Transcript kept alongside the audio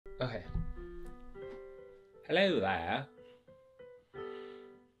Okay. Hello there.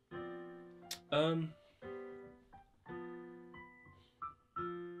 Um,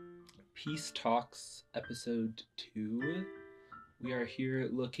 Peace Talks episode 2. We are here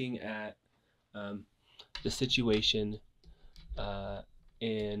looking at the situation uh,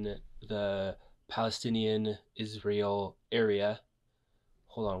 in the Palestinian-Israel area.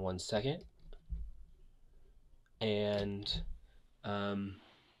 Hold on one second. And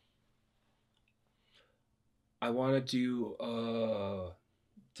I want to do a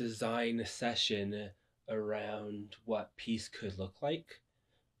design session around what peace could look like.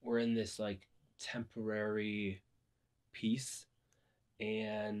 We're in this like temporary peace,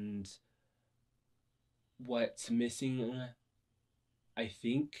 and what's missing, I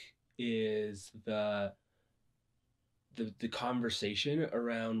think, is the conversation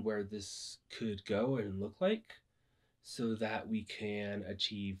around where this could go and look like, so that we can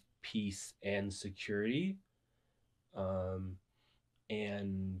achieve peace and security, um,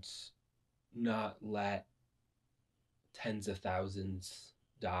 and not let tens of thousands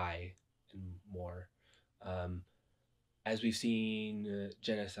die and more. Um, as we've seen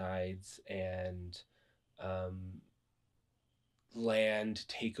genocides and um, land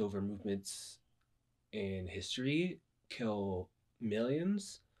takeover movements in history kill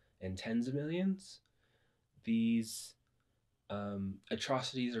millions and tens of millions, these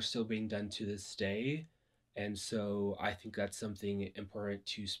atrocities are still being done to this day. And so I think that's something important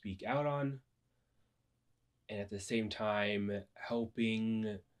to speak out on. And at the same time,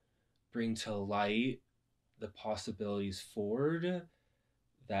 helping bring to light the possibilities forward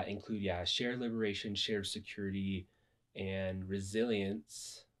that include, yeah, shared liberation, shared security, and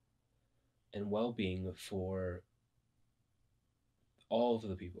resilience and well-being for all of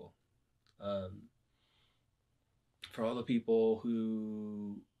the people. Um, for all the people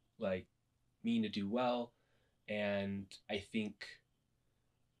who like mean to do well, and I think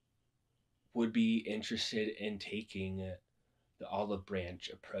would be interested in taking the olive branch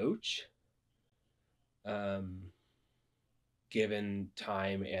approach, um, given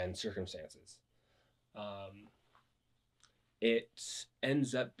time and circumstances. Um, it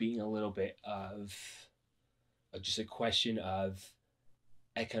ends up being a little bit of just a question of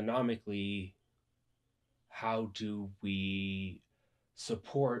economically, how do we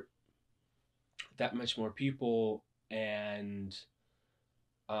support that much more people? And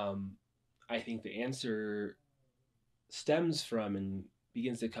um, I think the answer stems from and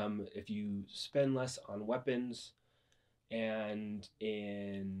begins to come if you spend less on weapons and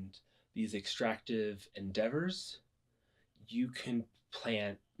in these extractive endeavors, you can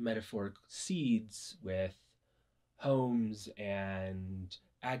plant metaphoric seeds with homes and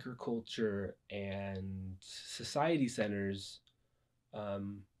agriculture and society centers,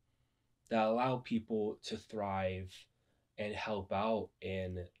 um, that allow people to thrive and help out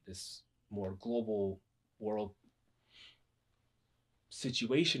in this more global world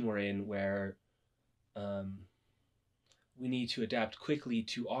situation we're in, where um, we need to adapt quickly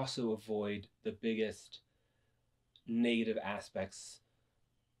to also avoid the biggest negative aspects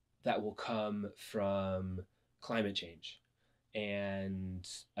that will come from climate change and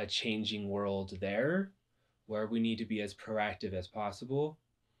a changing world there, where we need to be as proactive as possible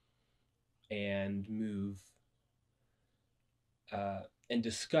and move and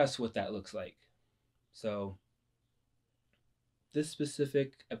discuss what that looks like. So, this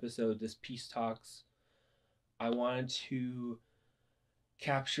specific episode, this Peace Talks, I wanted to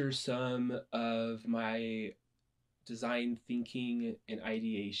capture some of my design thinking and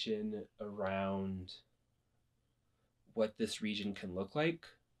ideation around what this region can look like.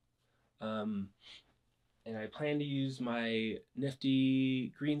 Um, and I plan to use my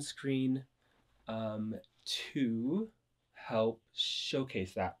nifty green screen to help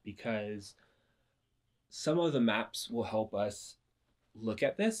showcase that, because some of the maps will help us look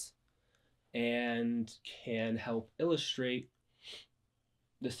at this and can help illustrate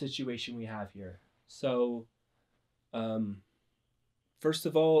the situation we have here. So, um, first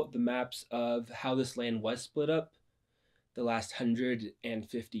of all, the maps of how this land was split up the last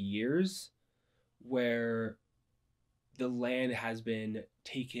 150 years, where the land has been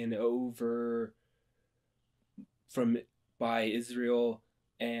taken over from by Israel,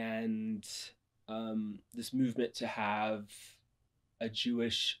 and this movement to have a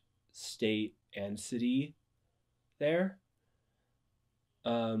Jewish state and city there.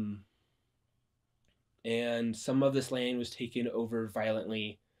 Um, and some of this land was taken over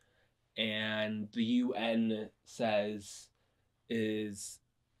violently, and the UN is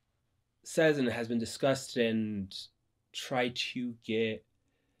says and has been discussed and tried to get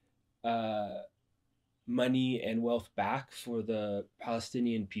uh, money and wealth back for the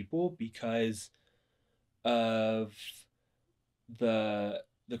Palestinian people because of the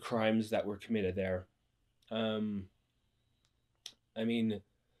crimes that were committed there. Um, I mean,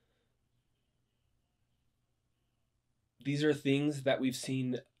 these are things that we've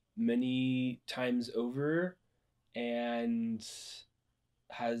seen many times over and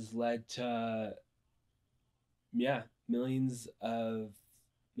has led to, yeah, millions of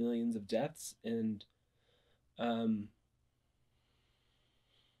deaths, and um,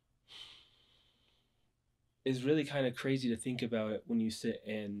 is really kind of crazy to think about it when you sit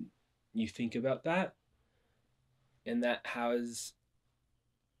and you think about that, and that has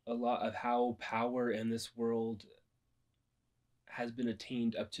a lot of how power in this world has been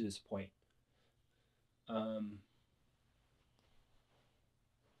attained up to this point. Um,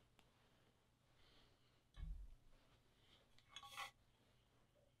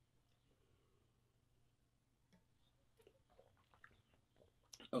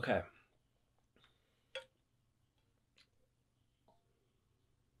 okay.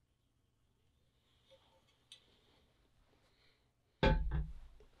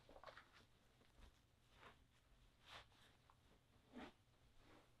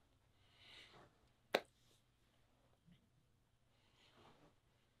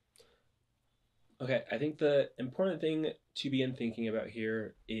 Okay, I think the important thing to begin thinking about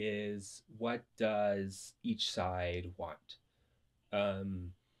here is what does each side want?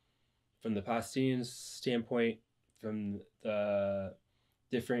 Um, from the Palestinian standpoint, from the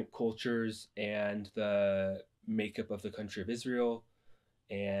different cultures and the makeup of the country of Israel,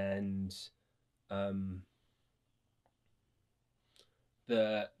 and um,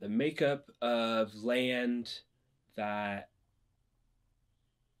 the makeup of land that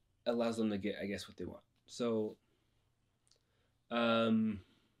allows them to get, I guess, what they want. So, um,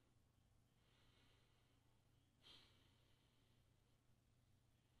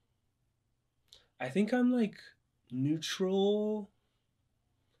 I think I'm like neutral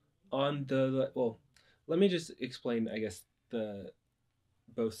on the, well. Let me just explain, I guess, the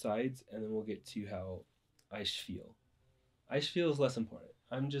both sides, and then we'll get to how I feel. I feel is less important.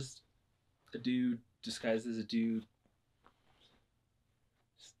 I'm just a dude disguised as a dude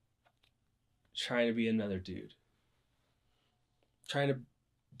trying to be another dude, trying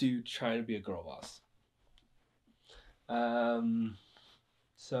to be a girl boss. Um,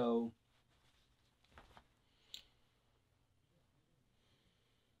 so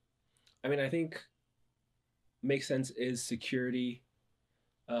I mean, I think makes sense is security,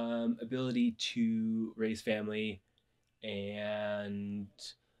 ability to raise family and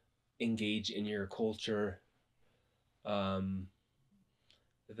engage in your culture. Um,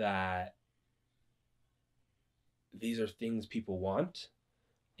 that these are things people want,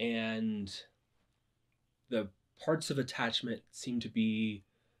 and the parts of attachment seem to be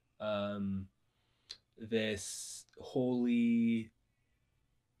um, this holy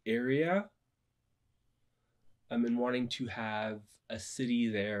area, and wanting to have a city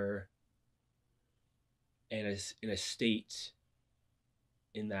there and in a state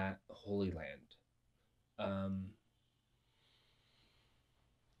in that holy land, um,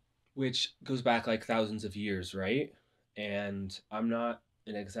 which goes back like thousands of years, right? And I'm not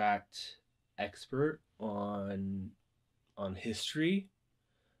an exact expert on history.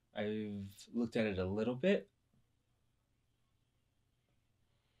 I've looked at it a little bit.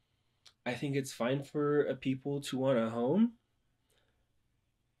 I think it's fine for a people to want a home.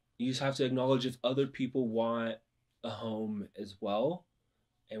 You just have to acknowledge if other people want a home as well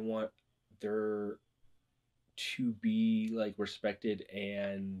and want their to be like respected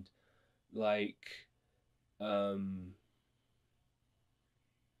and like um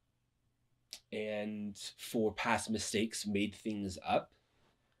and for past mistakes made things up,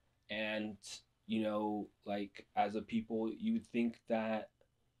 and like as a people you would think that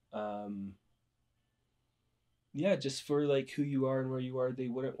um yeah, just for like who you are and where you are, they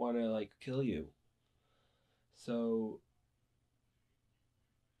wouldn't want to like kill you. So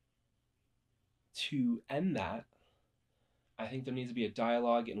to end that, I think there needs to be a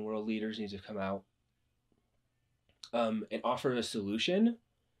dialogue, and world leaders need to come out and offer a solution,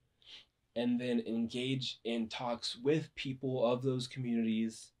 and then engage in talks with people of those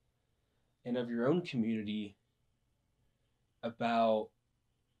communities and of your own community about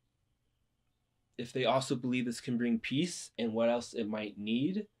if they also believe this can bring peace and what else it might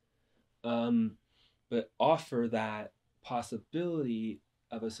need, um, but offer that possibility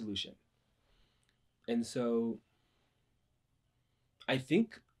of a solution. And so I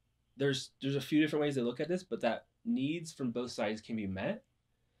think there's a few different ways to look at this, but that needs from both sides can be met,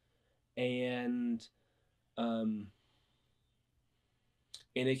 and um,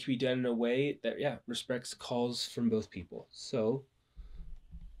 it can be done in a way that respects calls from both people. So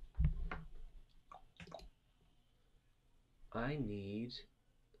I need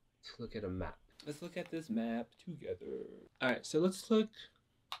to look at a map. Let's look at this map together. All right, so let's look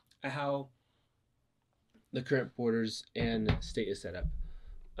at how the current borders and state is set up.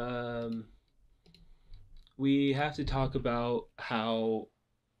 We have to talk about how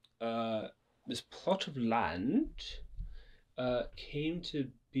this plot of land came to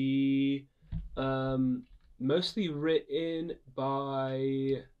be mostly written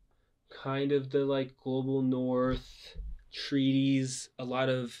by kind of the like global north treaties. A lot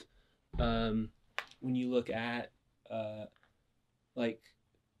of when you look at like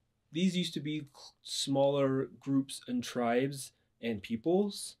these used to be smaller groups and tribes and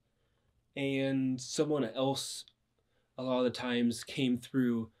peoples, and someone else a lot of the times came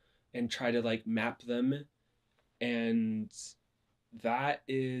through and tried to like map them, and that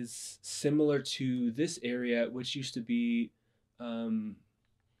is similar to this area, which used to be um,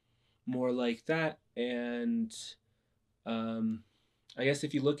 more like that. And I guess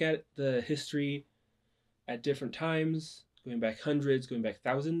if you look at the history at different times, going back hundreds, going back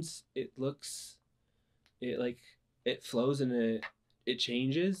thousands, it like it flows and it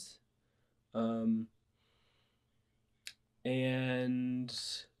changes. Um, and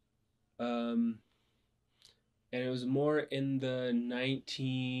um, and it was more in the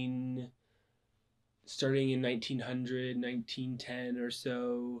starting in 1900, 1910 or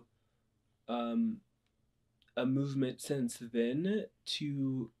so, um, a movement since then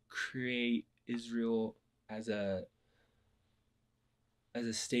to create Israel as a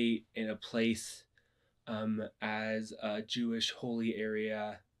state and a place, as a Jewish holy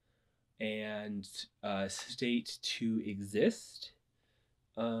area and a state to exist.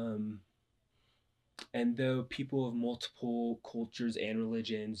 Um, and though people of multiple cultures and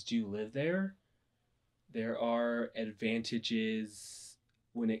religions do live there, there are advantages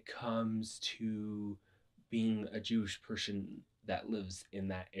when it comes to being a Jewish person that lives in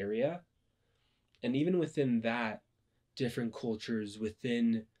that area. And even within that, different cultures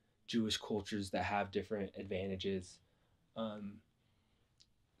within Jewish cultures that have different advantages. Um,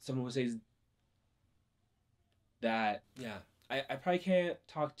 Someone would say that, yeah, I probably can't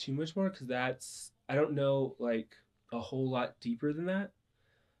talk too much more because I don't know like a whole lot deeper than that.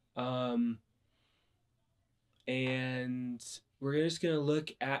 Um, and we're just going to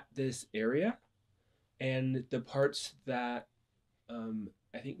look at this area and the parts that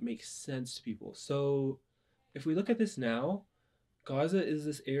I think make sense to people. So if we look at this now, Gaza is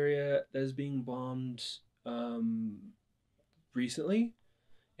this area that is being bombed um, recently,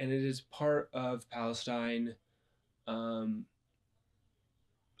 and it is part of Palestine um,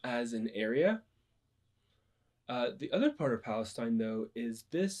 as an area. The other part of Palestine, though, is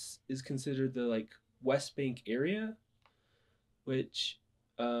this is considered the like West Bank area, which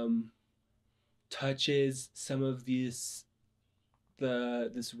um, touches some of this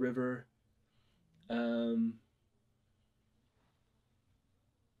river, um,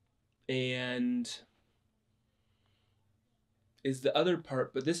 and is the other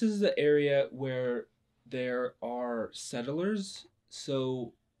part. But this is the area where there are settlers.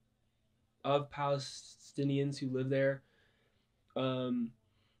 So of Palestinians who live there, um,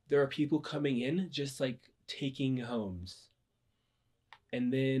 there are people coming in just like taking homes,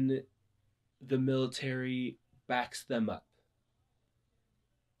 and then the military backs them up.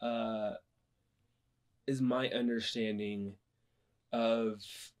 Uh, is my understanding of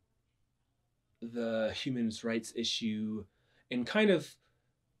the human rights issue, and kind of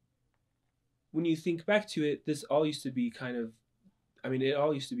when you think back to it, this all used to be kind of, I mean, it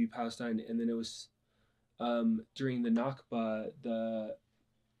all used to be Palestine, and then it was during the Nakba, the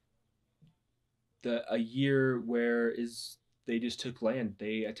a year where is they just took land,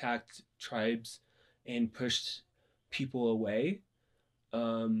 they attacked tribes and pushed people away,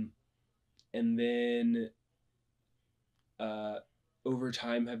 um, and then uh, over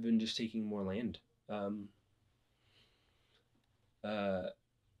time have been just taking more land. Um, uh,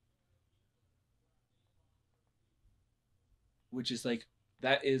 which is like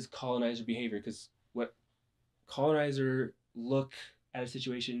that is colonizer behavior, because what colonizer look at a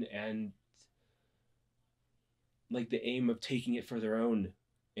situation and like the aim of taking it for their own,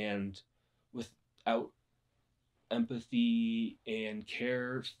 and without empathy and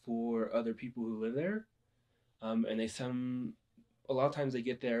care for other people who live there, and a lot of times they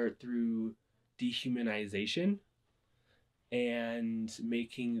get there through dehumanization and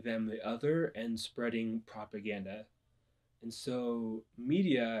making them the other and spreading propaganda. And so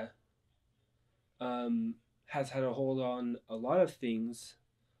media um, has had a hold on a lot of things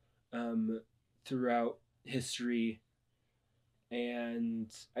um, throughout history. And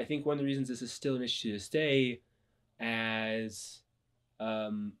I think one of the reasons this is still an issue to this day, as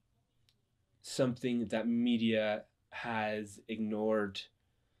um, something that media has ignored,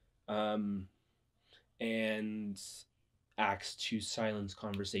 um, and acts to silence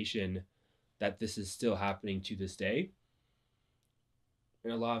conversation, that this is still happening to this day.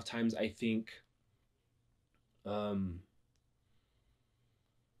 And a lot of times I think um,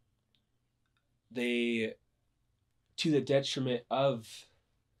 they, to the detriment of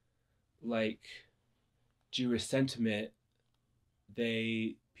like Jewish sentiment,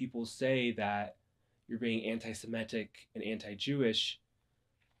 they people say that you're being anti-Semitic and anti-Jewish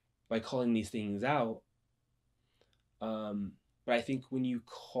by calling these things out. But I think when you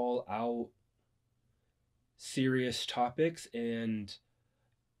call out serious topics and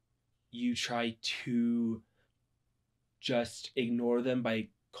you try to just ignore them by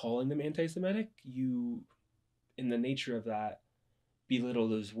calling them anti-Semitic, you, in the nature of that, belittle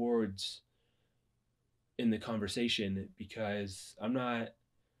those words in the conversation, because I'm not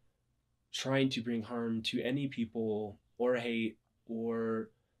trying to bring harm to any people or hate or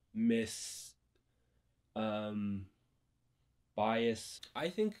miss um, bias. I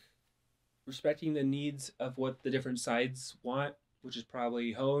think respecting the needs of what the different sides want, which is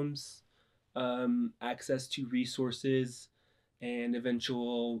probably homes, access to resources, and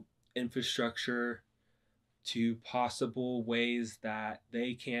eventual infrastructure, to possible ways that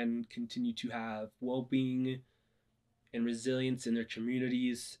they can continue to have well being and resilience in their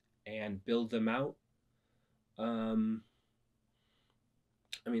communities and build them out. Um,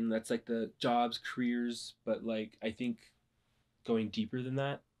 I mean, that's like the jobs, careers, but like I think going deeper than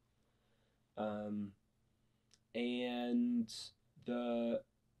that. Um, and the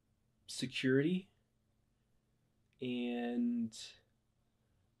security and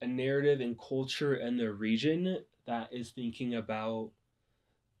a narrative and culture in the region that is thinking about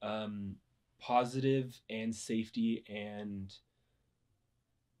um, positive and safety and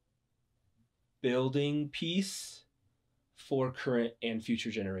building peace for current and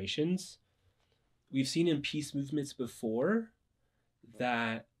future generations. We've seen in peace movements before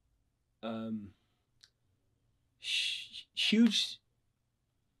that um, huge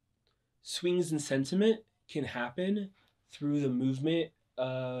swings in sentiment can happen through the movement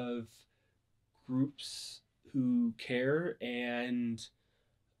of groups who care,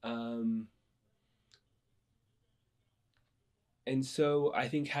 um, and so I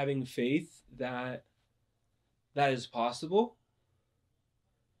think having faith that that is possible,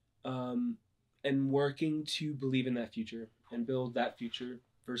 um, and working to believe in that future and build that future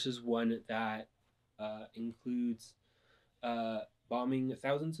versus one that includes bombing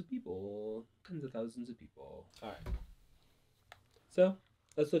thousands of people, tens of thousands of people. All right. So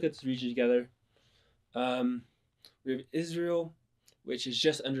let's look at this region together. We have Israel, which is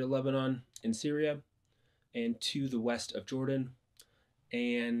just under Lebanon and Syria, and to the west of Jordan.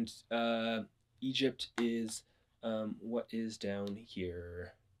 And Egypt is what is down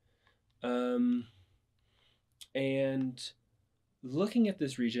here. And looking at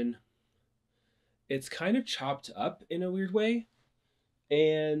this region, it's kind of chopped up in a weird way.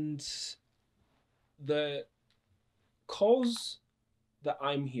 And the calls that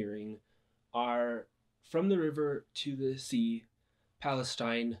I'm hearing are from the river to the sea,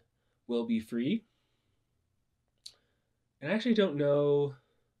 Palestine will be free. And I actually don't know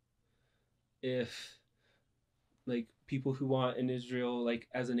if like people who want an Israel like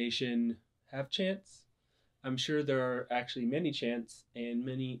as a nation have chance. I'm sure there are actually many chants and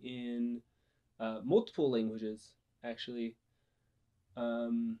many in multiple languages actually.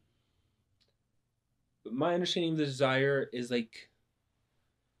 Um, but my understanding of the desire is like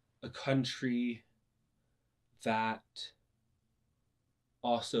a country that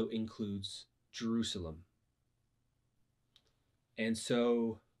also includes Jerusalem. And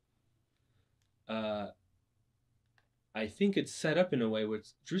so uh, I think it's set up in a way where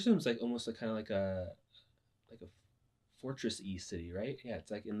Jerusalem's like almost like kind of like a fortress-y city, right? Yeah,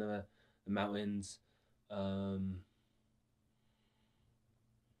 it's like in the mountains. Um,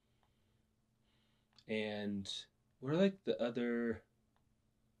 and what are like the other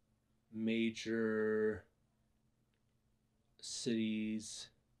major cities?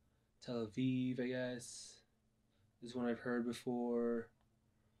 Tel Aviv, I guess, is one I've heard before.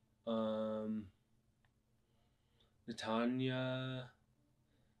 Um, Netanya.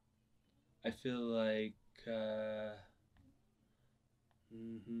 I feel like.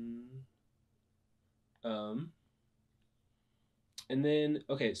 Mm-hmm. Um, And then,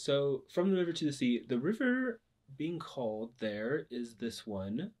 okay, so from the river to the sea, the river being called there is this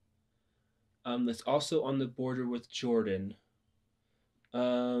one. That's also on the border with Jordan.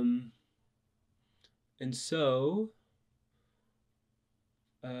 Um, and so,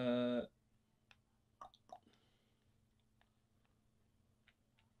 uh,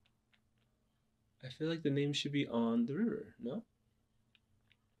 I feel like the name should be on the river. No,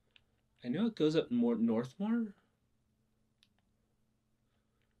 I know it goes up more north more.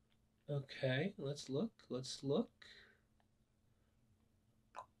 Okay, let's look. Let's look.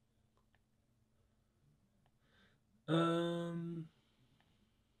 Um,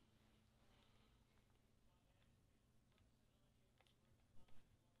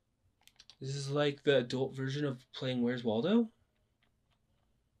 this is like the adult version of playing Where's Waldo?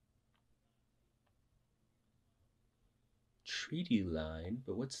 Treaty line,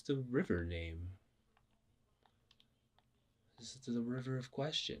 but what's the river name? This is the river of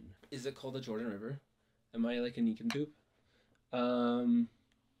question. Is it called the Jordan River? Am I like a nincompoop? Um,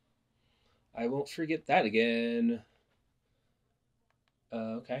 I won't forget that again.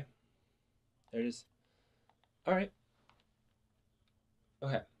 Okay, there it is. All right.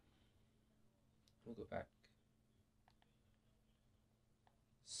 Okay, we'll go back.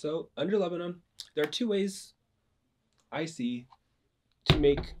 So under Lebanon, there are two ways I see to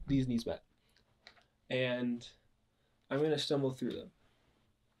make these needs met, and I'm going to stumble through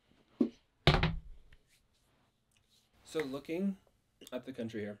them. So looking at the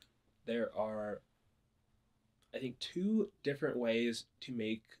country here, there are, I think, two different ways to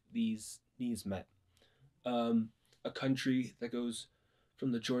make these needs met. A country that goes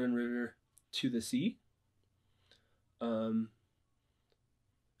from the Jordan River to the sea, um,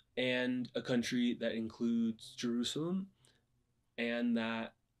 and a country that includes Jerusalem, and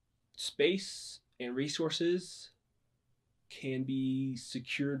that space and resources can be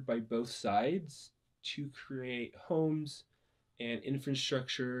secured by both sides to create homes and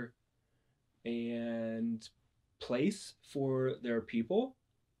infrastructure and place for their people.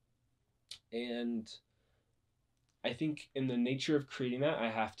 And I think, in the nature of creating that, I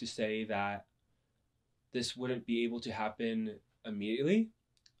have to say that this wouldn't be able to happen immediately.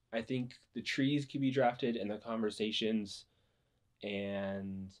 I think the trees can be drafted and the conversations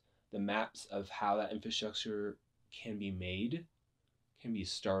and the maps of how that infrastructure can be made can be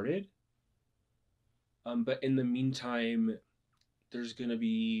started. But in the meantime, there's going to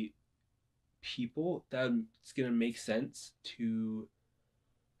be people that it's going to make sense to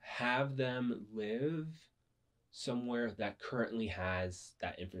have them live somewhere that currently has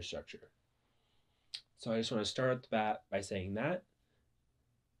that infrastructure. So I just want to start at the bat by saying that,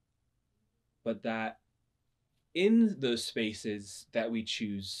 but that in those spaces that we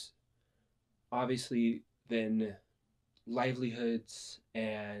choose, obviously, then livelihoods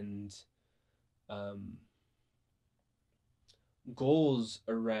and um, goals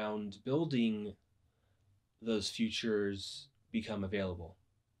around building those futures become available.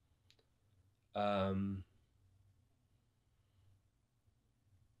 Um,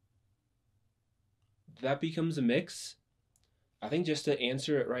 that becomes a mix. I think, just to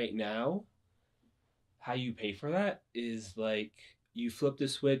answer it right now, how you pay for that is like you flip the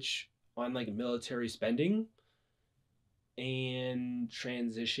switch on like military spending and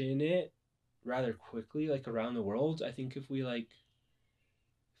transition it rather quickly, like around the world. I think if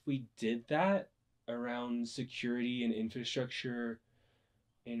we did that around security and infrastructure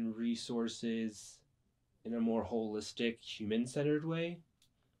and resources in a more holistic, human centered way,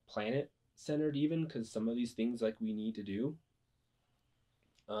 planet centered even, because some of these things like we need to do.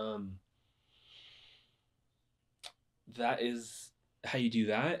 Um, that is how you do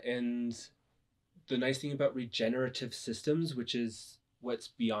that. And the nice thing about regenerative systems, which is what's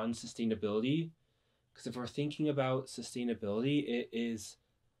beyond sustainability, because if we're thinking about sustainability, it is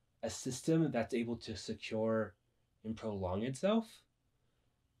a system that's able to secure and prolong itself.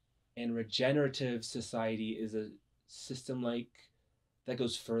 And regenerative society is a system like that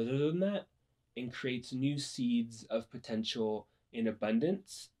goes further than that and creates new seeds of potential in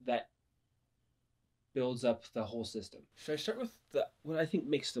abundance that builds up the whole system. Should I start with what I think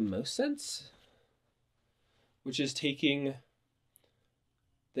makes the most sense, which is taking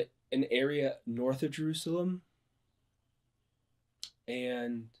an area north of Jerusalem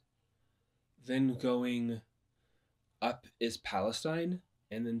and then going up is Palestine,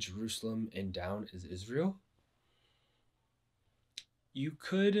 and then Jerusalem, and down is Israel? You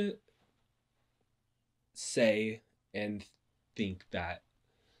could say and think that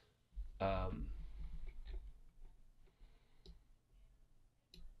um,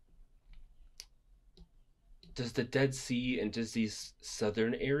 does the Dead Sea and does these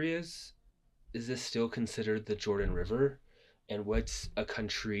southern areas, is this still considered the Jordan River? And what's a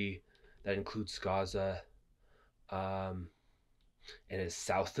country that includes Gaza um, and is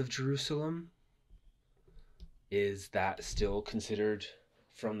south of Jerusalem? Is that still considered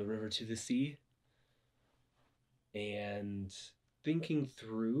from the river to the sea? And thinking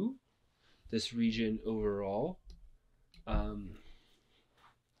through this region overall, um,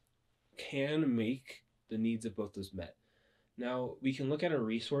 can make the needs of both those met. Now, we can look at a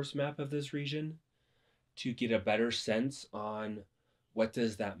resource map of this region to get a better sense on what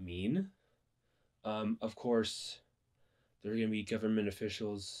does that mean. Of course, there are going to be government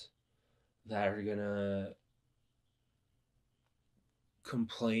officials that are going to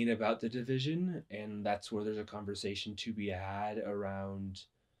complain about the division, and that's where there's a conversation to be had around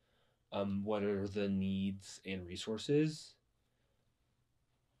what are the needs and resources.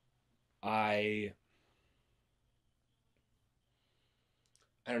 I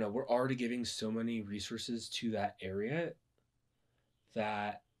I don't know. We're already giving so many resources to that area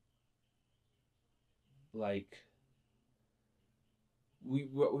that like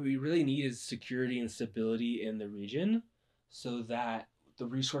what we really need is security and stability in the region so that the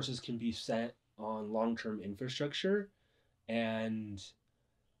resources can be spent on long-term infrastructure and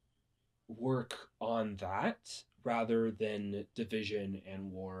work on that rather than division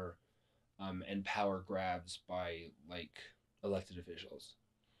and war and power grabs by like elected officials.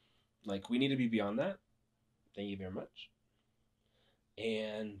 Like we need to be beyond that. Thank you very much.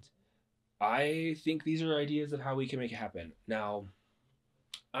 And I think these are ideas of how we can make it happen. Now,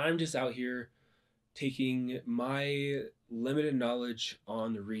 I'm just out here taking my limited knowledge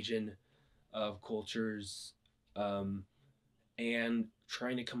on the region of cultures um, and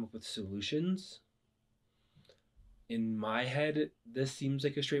trying to come up with solutions. In my head, this seems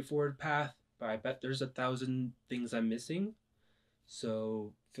like a straightforward path, but I bet there's 1,000 things I'm missing.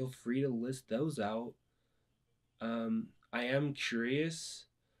 So feel free to list those out. I am curious,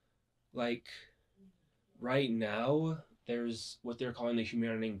 like right now, there's what they're calling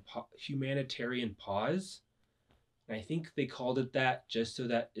the humanitarian pause. And I think they called it that just so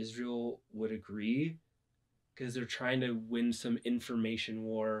that Israel would agree because they're trying to win some information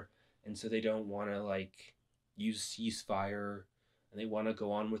war. And so they don't want to like use ceasefire and they want to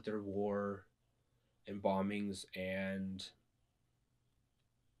go on with their war and bombings. And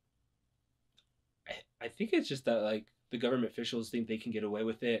I think it's just that like the government officials think they can get away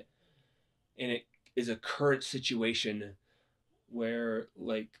with it. And it is a current situation where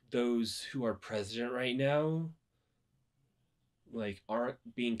like those who are president right now like aren't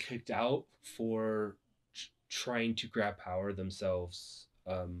being kicked out for trying to grab power themselves.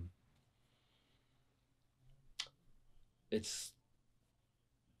 It's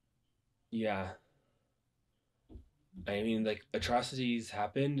yeah. I mean, like atrocities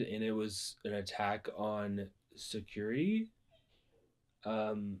happened, and it was an attack on security.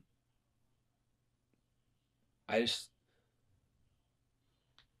 Um, I just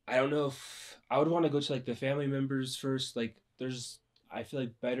I don't know if I would want to go to like the family members first. Like, there's I feel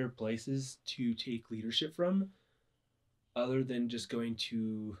like better places to take leadership from, other than just going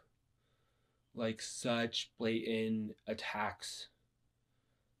to like such blatant attacks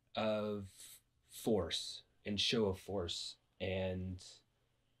of force and show of force and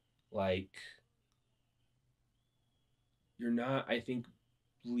like you're not I think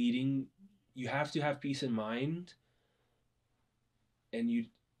leading you have to have peace in mind and you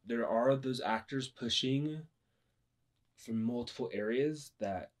there are those actors pushing from multiple areas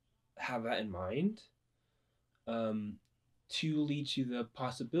that have that in mind um, to lead to the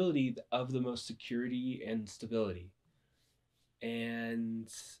possibility of the most security and stability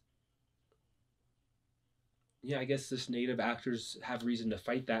and yeah, I guess this native actors have reason to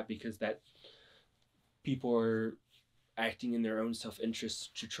fight that because that people are acting in their own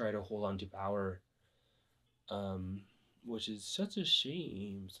self-interest to try to hold on to power, um, which is such a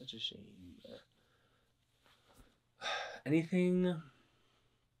shame. Such a shame. Anything?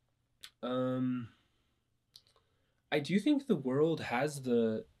 Um, I do think the world has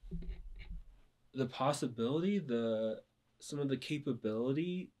the possibility, the some of the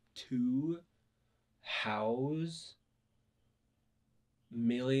capability to house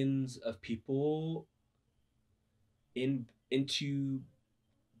millions of people into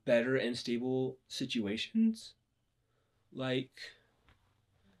better and stable situations. Like,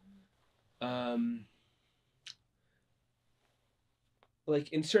 um,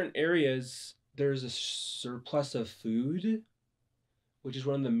 like in certain areas, there's a surplus of food, which is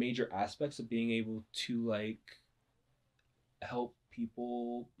one of the major aspects of being able to like help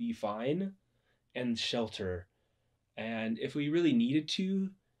people be fine and shelter. And if we really needed to,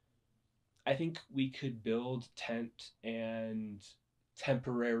 I think we could build tent and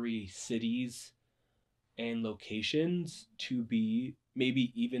temporary cities and locations to be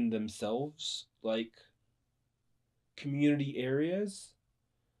maybe even themselves like community areas,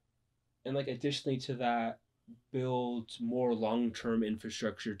 and like additionally to that, build more long-term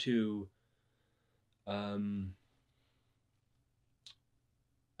infrastructure too, um,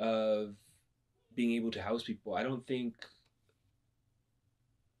 of being able to house people. I don't think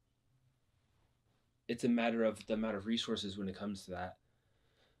it's a matter of the amount of resources when it comes to that.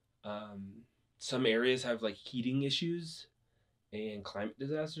 Um, some areas have like heating issues and climate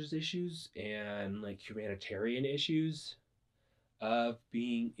disasters issues and like humanitarian issues of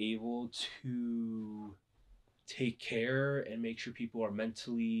being able to take care and make sure people are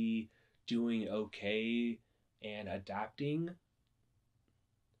mentally doing okay and adapting.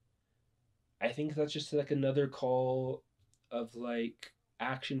 I think that's just like another call of like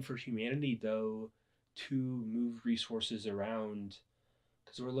action for humanity though, to move resources around,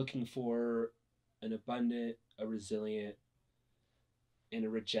 because we're looking for an abundant, a resilient, and a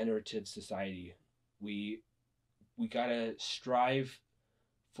regenerative society. We gotta strive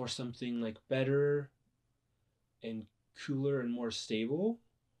for something like better and cooler and more stable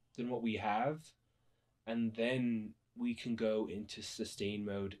than what we have, and then we can go into sustain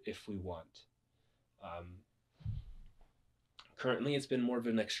mode if we want. Um, Currently, it's been more of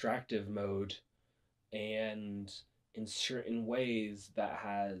an extractive mode, and in certain ways, that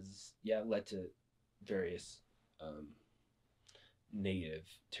has led to various um, negative,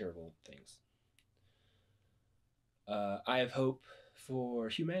 terrible things. I have hope for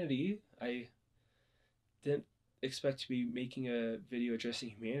humanity. I didn't expect to be making a video addressing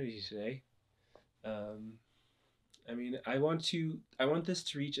humanity today. Um, I mean, I want this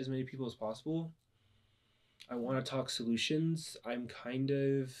to reach as many people as possible. I want to talk solutions. I'm kind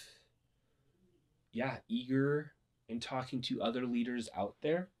of eager in talking to other leaders out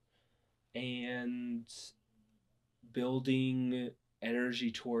there and building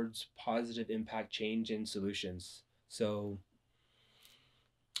energy towards positive impact change and solutions. So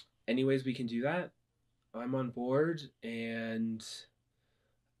any ways we can do that, I'm on board. And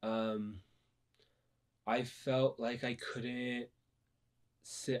um I felt like I couldn't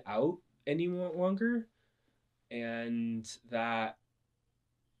sit out any longer, and that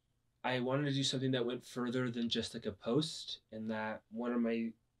I wanted to do something that went further than just like a post, and that one of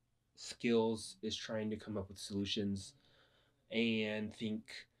my skills is trying to come up with solutions and think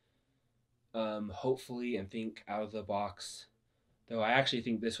hopefully and think out of the box. Though I actually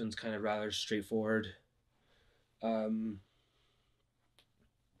think this one's kind of rather straightforward. Um,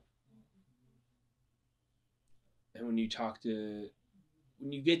 and when you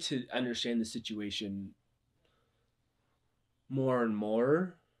get to understand the situation more and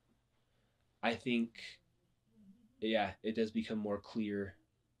more, I think it does become more clear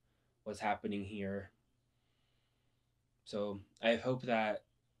what's happening here. So I hope that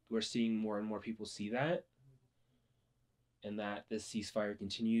we're seeing more and more people see that, and that this ceasefire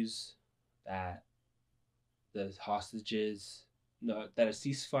continues, that the hostages, no, that a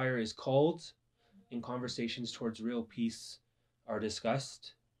ceasefire is called, and conversations towards real peace are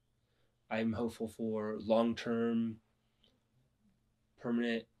discussed. I'm hopeful for long term,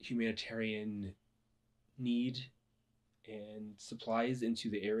 permanent humanitarian need and supplies into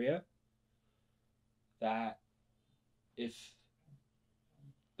the area. That if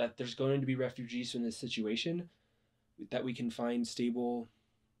that there's going to be refugees in this situation, that we can find stable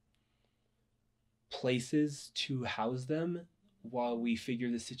places to house them while we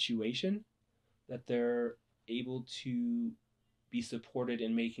figure the situation, that they're able to be supported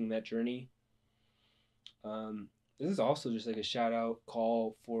in making that journey. This is also just like a shout out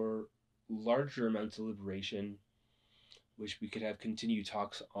call for larger amounts of liberation, which we could have continued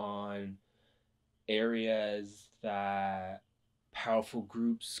talks on areas that powerful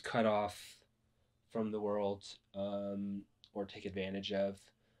groups cut off from the world, or take advantage of,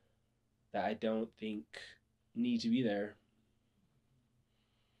 that I don't think need to be there.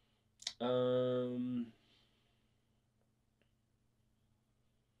 Um,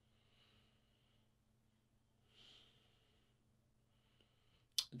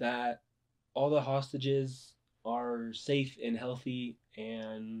 that all the hostages are safe and healthy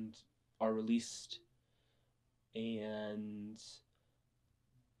and are released, and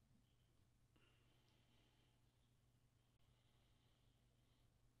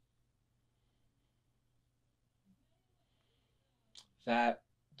that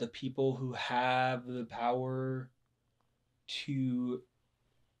the people who have the power to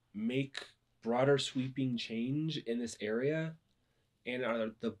make broader sweeping change in this area and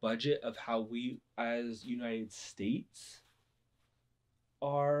the budget of how we as United States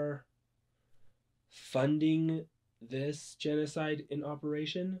are funding this genocide in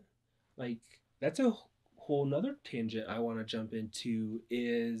operation. Like, that's a whole nother tangent I want to jump into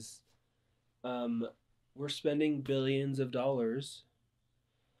is um we're spending billions of dollars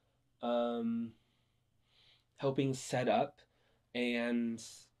um helping set up, and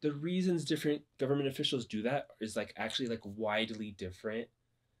the reasons different government officials do that is like actually like widely different.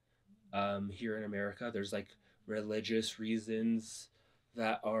 Here in America there's like religious reasons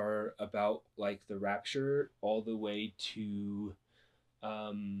that are about like the rapture all the way to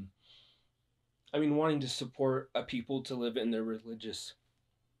um I mean wanting to support a people to live in their religious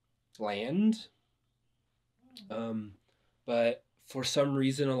land. um but for some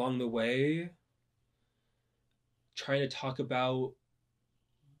reason along the way, trying to talk about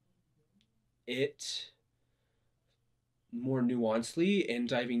it more nuancedly and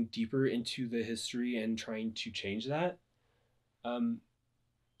diving deeper into the history and trying to change that, um,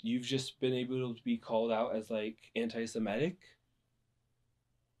 you've just been able to be called out as like anti-Semitic.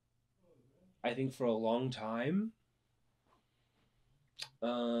 I think for a long time,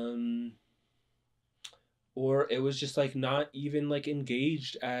 um, or it was just like not even like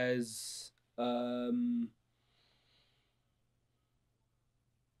engaged as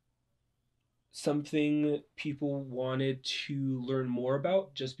something people wanted to learn more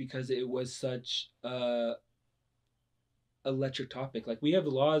about just because it was such a electric topic. Like we have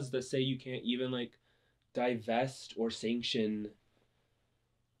laws that say you can't even like divest or sanction,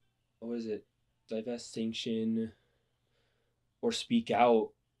 what is it? Divest, sanction, or speak out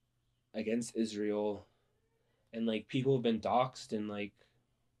against Israel. And like people have been doxxed and like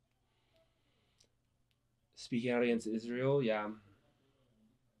speaking out against Israel. Yeah.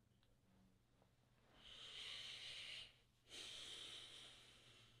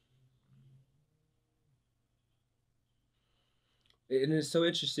 And it's so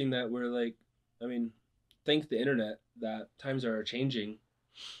interesting that we're like, I mean, thank the internet that times are changing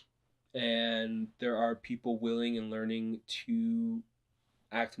and there are people willing and learning to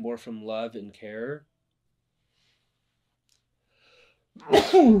act more from love and care.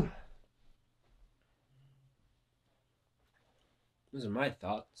 Those are my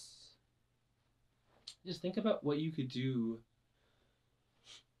thoughts. Just think about what you could do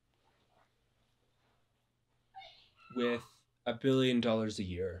with $1 billion a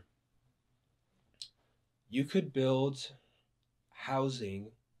year. You could build housing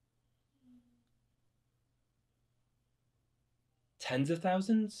tens of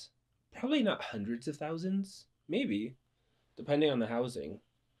thousands, probably not hundreds of thousands, maybe, depending on the housing.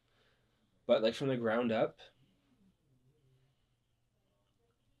 But like from the ground up,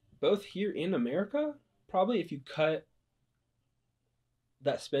 both here in America, probably if you cut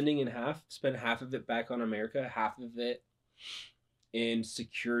that spending in half, spend half of it back on America, half of it in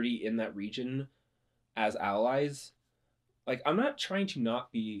security in that region as allies. Like, I'm not trying to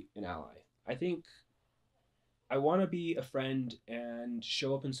not be an ally. I think I want to be a friend and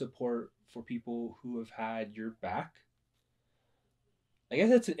show up and support for people who have had your back. I guess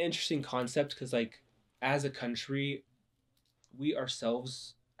that's an interesting concept because, like, as a country, we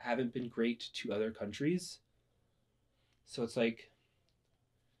ourselves haven't been great to other countries. So it's like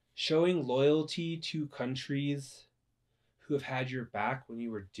showing loyalty to countries who have had your back when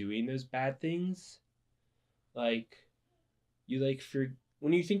you were doing those bad things. Like, you like, for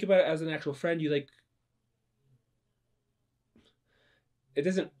when you think about it as an actual friend, you like, it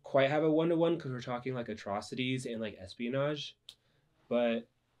doesn't quite have a one-to-one because we're talking like atrocities and like espionage, but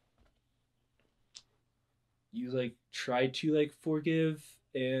you like try to like forgive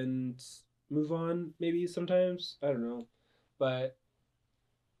and move on maybe sometimes, I don't know. But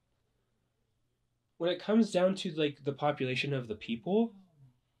when it comes down to like the population of the people,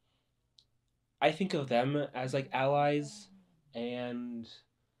 I think of them as like allies, and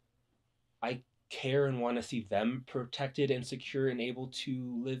I care and want to see them protected and secure and able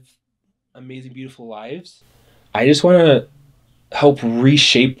to live amazing beautiful lives. I just want to help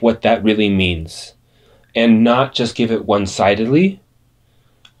reshape what that really means and not just give it one-sidedly.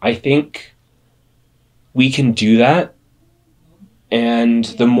 I think we can do that, and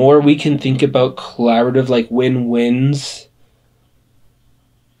the more we can think about collaborative like win-wins,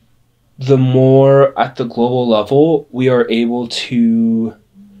 the more at the global level we are able to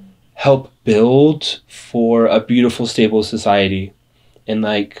help build for a beautiful stable society. And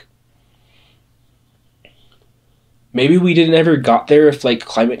like maybe we didn't ever got there if like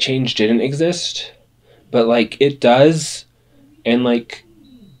climate change didn't exist, but like it does. And like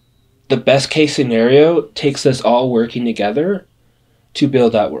the best case scenario takes us all working together to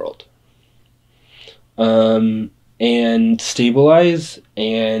build that world, um, and stabilize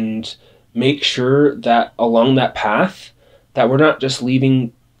and make sure that along that path that we're not just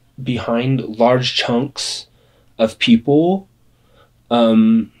leaving behind large chunks of people,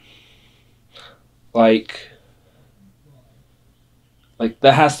 um, like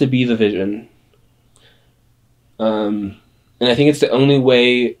that has to be the vision. um, and I think it's the only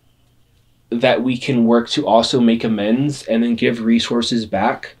way that we can work to also make amends and then give resources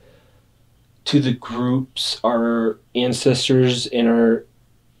back to the groups our ancestors and our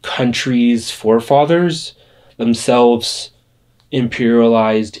country's forefathers themselves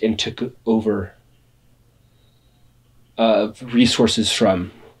imperialized and took over resources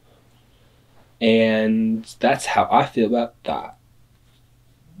from. And that's how I feel about that.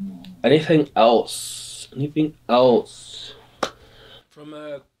 Anything else? Anything else? From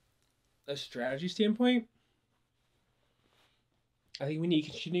a strategy standpoint, I think we need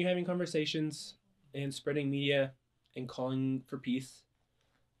to continue having conversations and spreading media and calling for peace.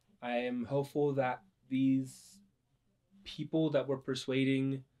 I am hopeful that these people that we're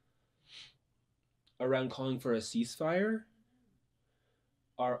persuading around calling for a ceasefire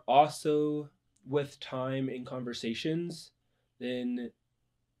are also, with time and conversations, then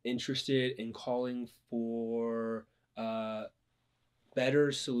interested in calling for a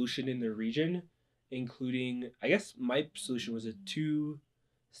better solution in the region, including, I guess my solution was a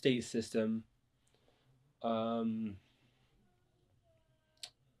two-state system. Um,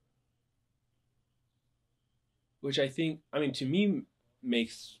 which I think, I mean, to me,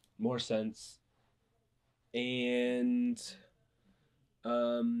 makes more sense. And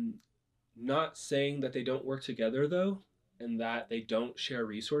um, not saying that they don't work together, though, and that they don't share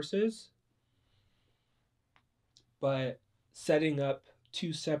resources, but setting up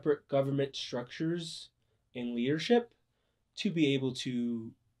two separate government structures and leadership to be able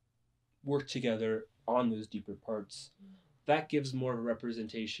to work together on those deeper parts. That gives more of a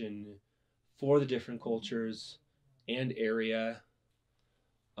representation for the different cultures and area.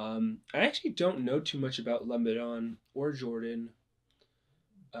 I actually don't know too much about Lebanon or Jordan,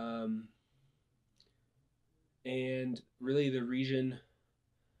 um, and really the region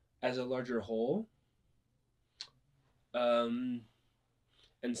as a larger whole, um,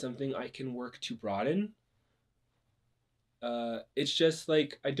 and something I can work to broaden. It's just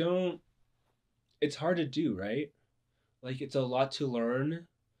like I don't. It's hard to do, right? Like it's a lot to learn.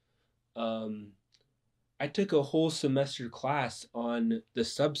 Um, I took a whole semester class on the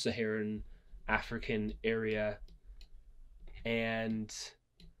sub-Saharan African area, and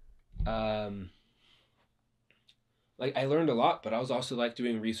um, like I learned a lot, but I was also like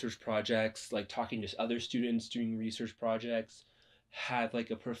doing research projects, like talking to other students doing research projects. Had like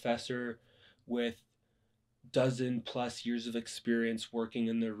a professor with dozen plus years of experience working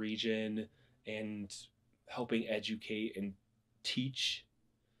in the region and helping educate and teach.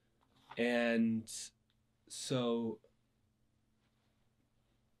 And so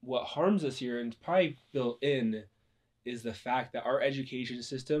what harms us here, and probably built in, is the fact that our education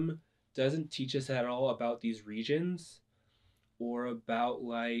system doesn't teach us at all about these regions or about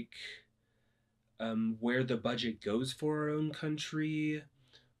like where the budget goes for our own country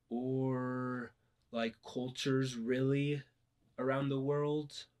or like cultures really around the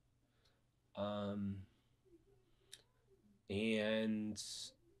world. Um, and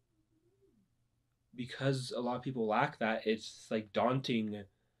because a lot of people lack that, it's like daunting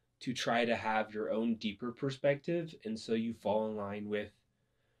to try to have your own deeper perspective. And so you fall in line with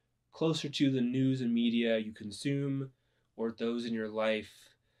closer to the news and media you consume or those in your life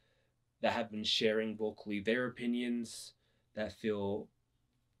that have been sharing vocally their opinions that feel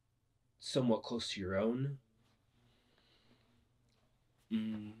somewhat close to your own.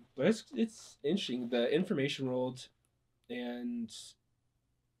 But it's interesting, the information world and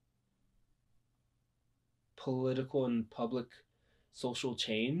political and public social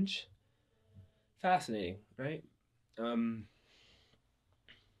change. Fascinating, right? Um,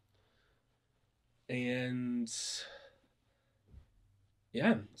 and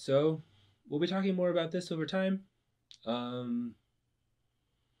yeah, so we'll be talking more about this over time. Um,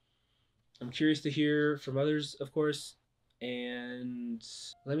 I'm curious to hear from others, of course, and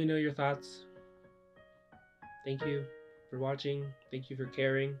let me know your thoughts. Thank you for watching. Thank you for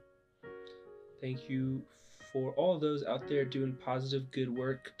caring. Thank you for all those out there doing positive, good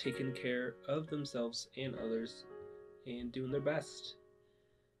work, taking care of themselves and others, and doing their best.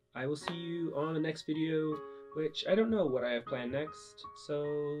 I will see you on the next video, which I don't know what I have planned next, so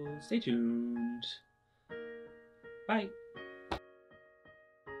stay tuned. Bye.